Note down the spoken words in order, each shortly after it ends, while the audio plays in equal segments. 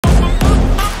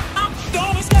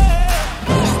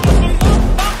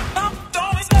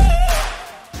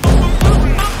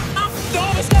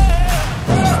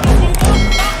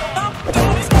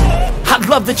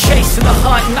love the chase and the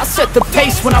hunt, and I set the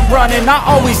pace when I'm running. I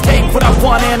always take what I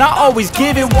want and I always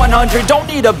give it 100. Don't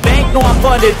need a bank, no I'm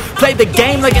funded. Play the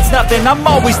game like it's nothing. I'm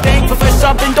always thankful for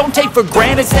something. Don't take for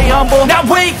granted, stay humble. Now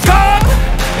wake up!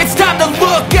 It's time to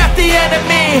look at the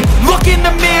enemy. Look in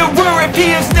the mirror if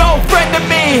he is no friend to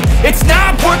me. It's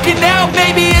not working out,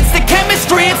 maybe it's the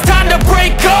chemistry. It's time to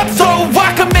break up so I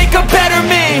can make a better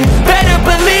me. Better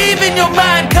believe in your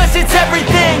mind, cause it's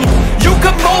everything. You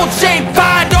can mold, shape,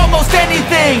 find almost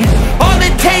anything. All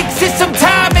it takes is some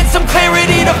time and some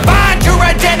clarity to find your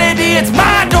identity. It's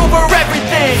mind over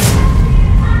everything.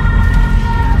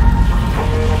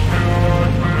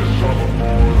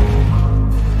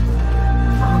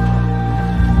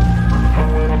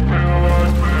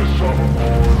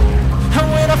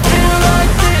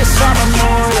 I'm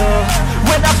immortal.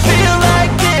 When I feel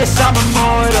like this, I'm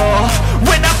immortal.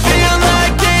 When I feel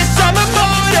like this, I'm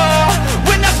immortal.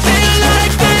 When I feel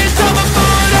like this, I'm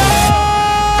immortal.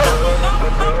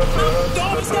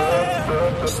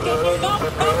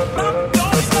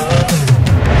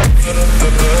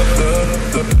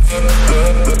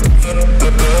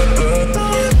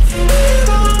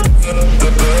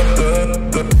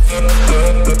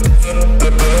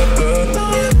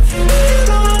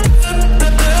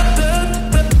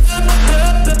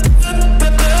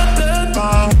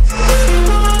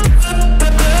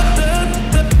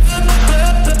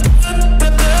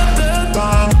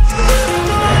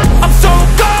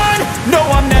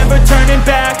 Don't turning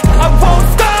back, I won't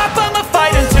stop, I'ma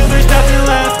fight until there's nothing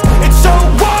left. It's so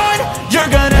on, you're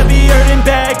gonna be hurting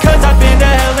bad, cause I've been to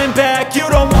hell and back. You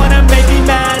don't wanna make me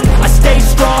mad, I stay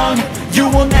strong, you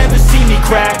will never see me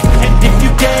crack. And if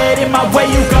you get in my way,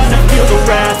 you're gonna feel the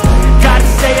wrath. Gotta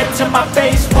say it to my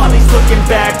face while he's looking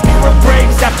back. Mirror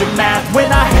breaks after math,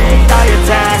 when I hate, I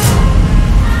attack.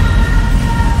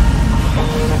 I'm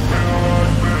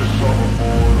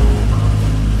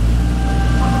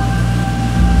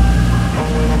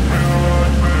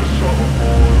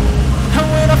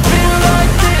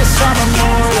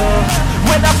immortal.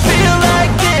 When I feel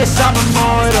like this, I'm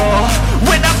immortal.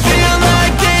 When I feel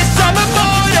like this, I'm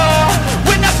immortal.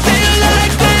 When I feel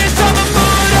like this, I'm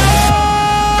immortal.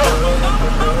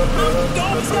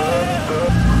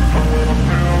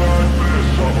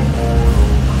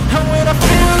 And when I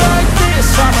feel like this,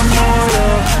 I'm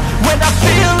immortal. When I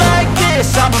feel like this,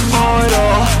 I'm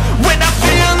immortal. When I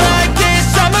feel like this,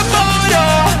 I'm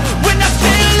immortal. When I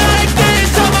feel like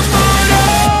this, I'm immortal.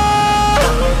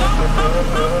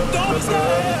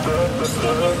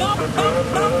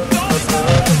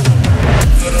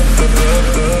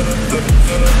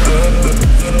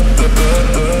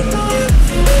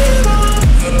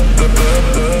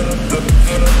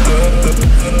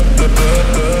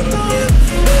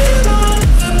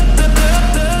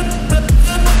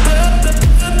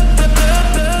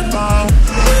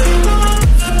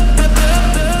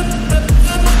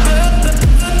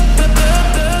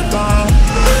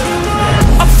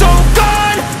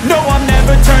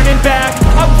 Turning back,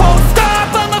 I won't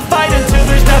stop, I'ma fight until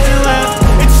there's nothing left.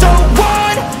 It's so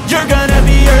on, you're gonna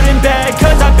be hurting bad,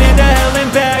 cause I've been to hell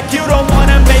and back. You don't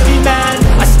wanna make me mad,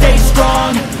 I stay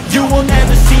strong, you will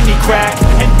never see me crack.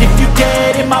 And if you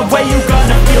get in my way, you're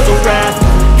gonna feel the wrath.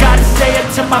 Gotta say it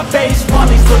to my face while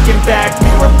he's looking back.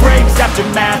 Mirror breaks after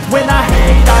math, when I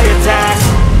hate, I attack.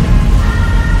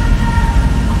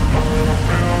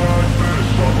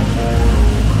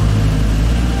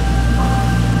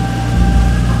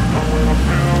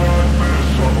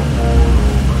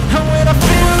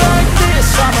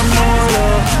 I'm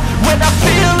immortal. When I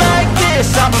feel like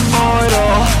this, I'm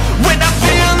immortal. When I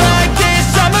feel like this,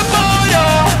 I'm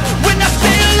immortal. When I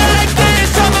feel like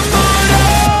this, I'm immortal.